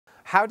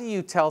how do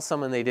you tell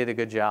someone they did a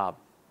good job?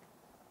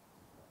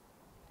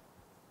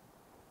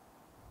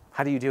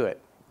 How do you do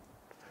it?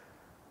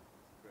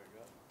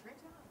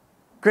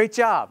 Great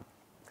job.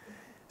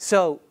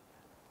 So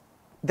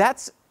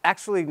that's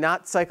actually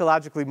not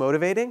psychologically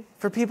motivating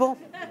for people.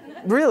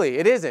 Really,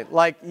 it isn't.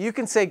 Like, you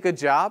can say good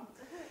job.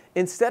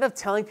 Instead of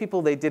telling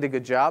people they did a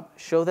good job,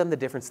 show them the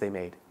difference they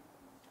made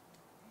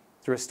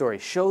through a story.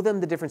 Show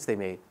them the difference they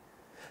made.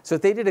 So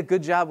if they did a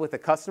good job with a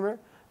customer,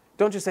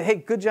 don't just say, hey,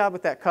 good job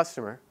with that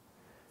customer.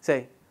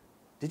 Say,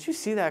 did you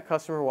see that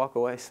customer walk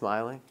away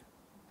smiling?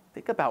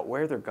 Think about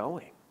where they're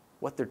going,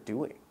 what they're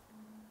doing.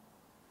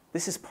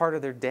 This is part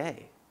of their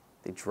day.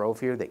 They drove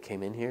here, they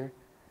came in here.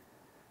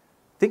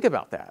 Think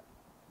about that.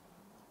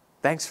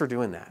 Thanks for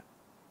doing that.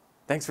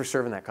 Thanks for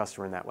serving that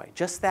customer in that way.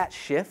 Just that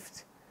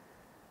shift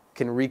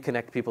can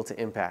reconnect people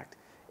to impact.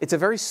 It's a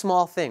very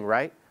small thing,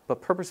 right?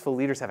 But purposeful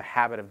leaders have a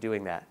habit of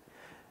doing that.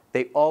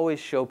 They always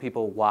show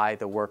people why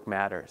the work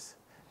matters.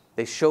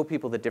 They show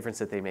people the difference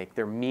that they make.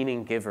 They're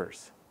meaning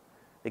givers.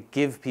 They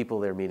give people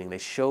their meaning. They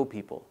show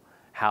people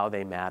how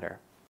they matter.